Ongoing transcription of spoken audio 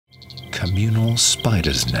communal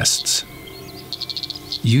spiders' nests.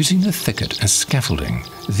 Using the thicket as scaffolding,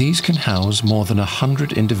 these can house more than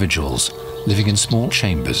 100 individuals living in small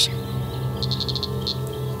chambers.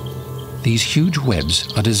 These huge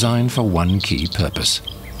webs are designed for one key purpose.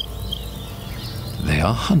 They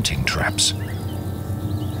are hunting traps.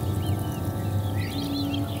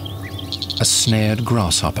 A snared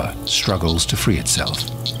grasshopper struggles to free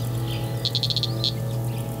itself.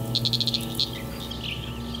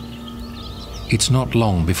 It's not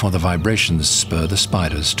long before the vibrations spur the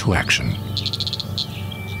spiders to action.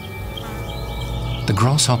 The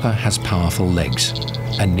grasshopper has powerful legs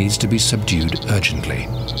and needs to be subdued urgently,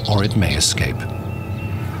 or it may escape.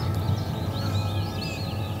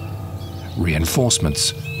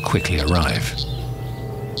 Reinforcements quickly arrive.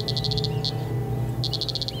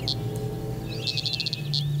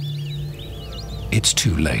 It's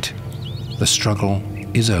too late. The struggle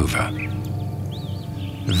is over.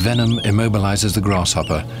 Venom immobilizes the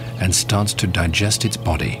grasshopper and starts to digest its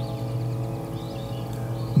body.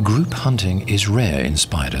 Group hunting is rare in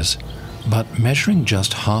spiders, but measuring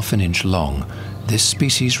just ½ an inch long, this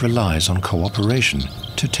species relies on cooperation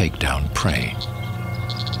to take down prey.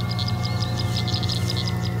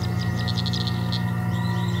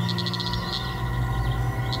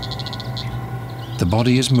 The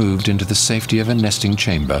body is moved into the safety of a nesting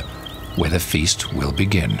chamber where the feast will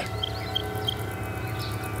begin.